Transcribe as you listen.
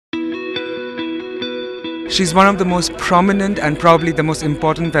She's one of the most prominent and probably the most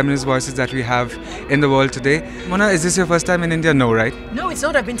important feminist voices that we have in the world today. Mona, is this your first time in India? No, right? No, it's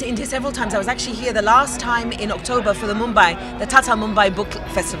not. I've been to India several times. I was actually here the last time in October for the Tata Mumbai Book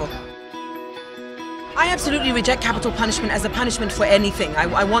Festival. I absolutely reject capital punishment as a punishment for anything.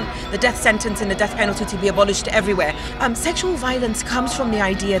 I want the death sentence and the death penalty to be abolished everywhere. Sexual violence comes from the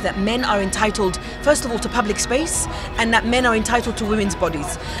idea that men are entitled, first of all, to public space, and that men are entitled to women's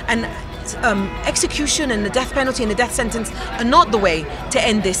bodies. And execution and the death penalty and the death sentence are not the way to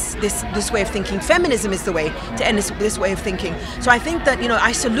end this way of thinking. Feminism is the way to end this way of thinking. So I think that,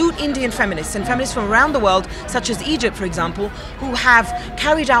 I salute Indian feminists and feminists from around the world, such as Egypt, for example, who have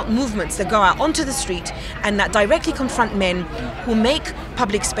carried out movements that go out onto the street and that directly confront men who make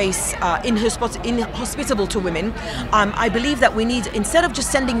public space inhospitable to women. I believe that we need, instead of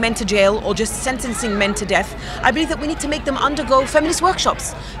just sending men to jail or just sentencing men to death, I believe that we need to make them undergo feminist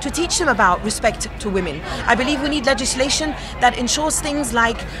workshops to teach them about respect to women. I believe we need legislation that ensures things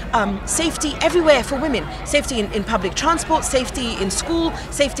like safety everywhere for women. Safety in public transport, safety in school,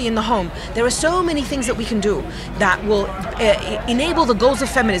 safety in the home. There are so many things that we can do that will enable the goals of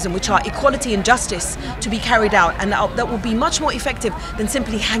feminism, which are equality and justice, to be carried out, and that will be much more effective than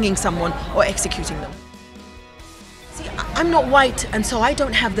simply hanging someone or executing them. See, I'm not white, and so I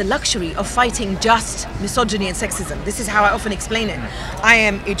don't have the luxury of fighting just misogyny and sexism. This is how I often explain it. I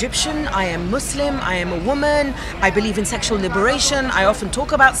am Egyptian, I am Muslim, I am a woman, I believe in sexual liberation, I often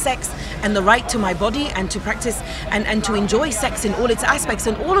talk about sex and the right to my body and to practice and to enjoy sex in all its aspects,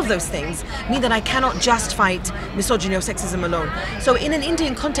 and all of those things mean that I cannot just fight misogyny or sexism alone. So in an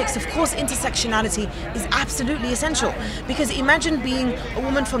Indian context, of course, intersectionality is absolutely essential, because imagine being a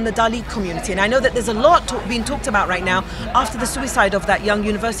woman from the Dalit community, and I know that there's a lot being talked about right now after the suicide of that young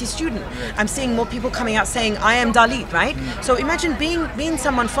university student. I'm seeing more people coming out saying, I am Dalit, right? So imagine being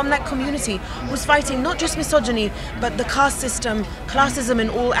someone from that community who's fighting not just misogyny, but the caste system, classism in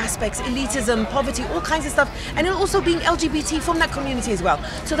all aspects, elitism, poverty, all kinds of stuff, and also being LGBT from that community as well.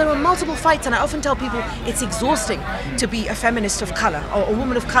 So there are multiple fights, and I often tell people it's exhausting to be a feminist of color or a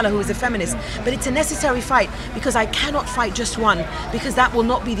woman of color who is a feminist, but it's a necessary fight, because I cannot fight just one, because that will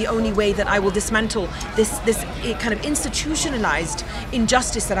not be the only way that I will dismantle this kind of institutionalized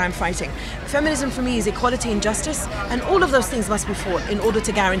injustice that I'm fighting. Feminism for me is equality and justice, and all of those things must be fought in order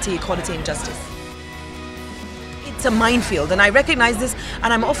to guarantee equality and justice. It's a minefield, and I recognize this,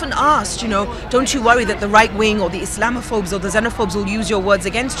 and I'm often asked, don't you worry that the right wing or the Islamophobes or the xenophobes will use your words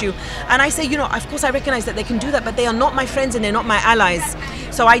against you? And I say, of course I recognize that they can do that, but they are not my friends and they're not my allies.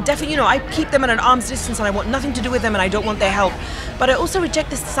 So I definitely, I keep them at an arm's distance, and I want nothing to do with them, and I don't want their help. But I also reject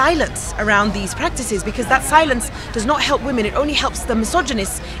this silence around these practices, because that silence does not help women. It only helps the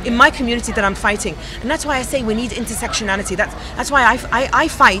misogynists in my community that I'm fighting. And that's why I say we need intersectionality. That's why I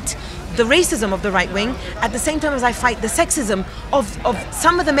fight the racism of the right wing at the same time as I fight the sexism of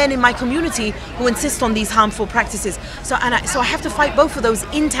some of the men in my community who insist on these harmful practices. So I have to fight both of those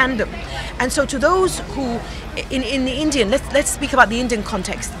in tandem. And so to those who, in the Indian, let's speak about the Indian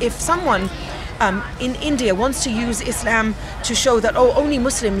context. If someone in India wants to use Islam to show that, only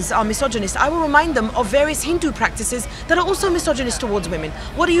Muslims are misogynist, I will remind them of various Hindu practices that are also misogynist towards women.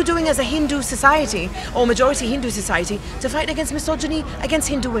 What are you doing as a Hindu society, or majority Hindu society, to fight against misogyny against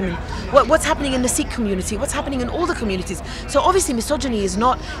Hindu women? What's happening in the Sikh community? What's happening in all the communities? So obviously misogyny is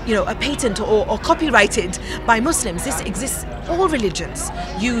not, a patent or copyrighted by Muslims. This exists. All religions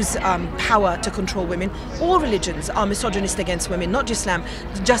use power to control women. All religions are misogynist against women, not just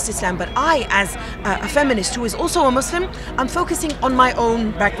Islam. But I, as a feminist who is also a Muslim, I'm focusing on my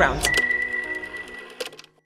own background.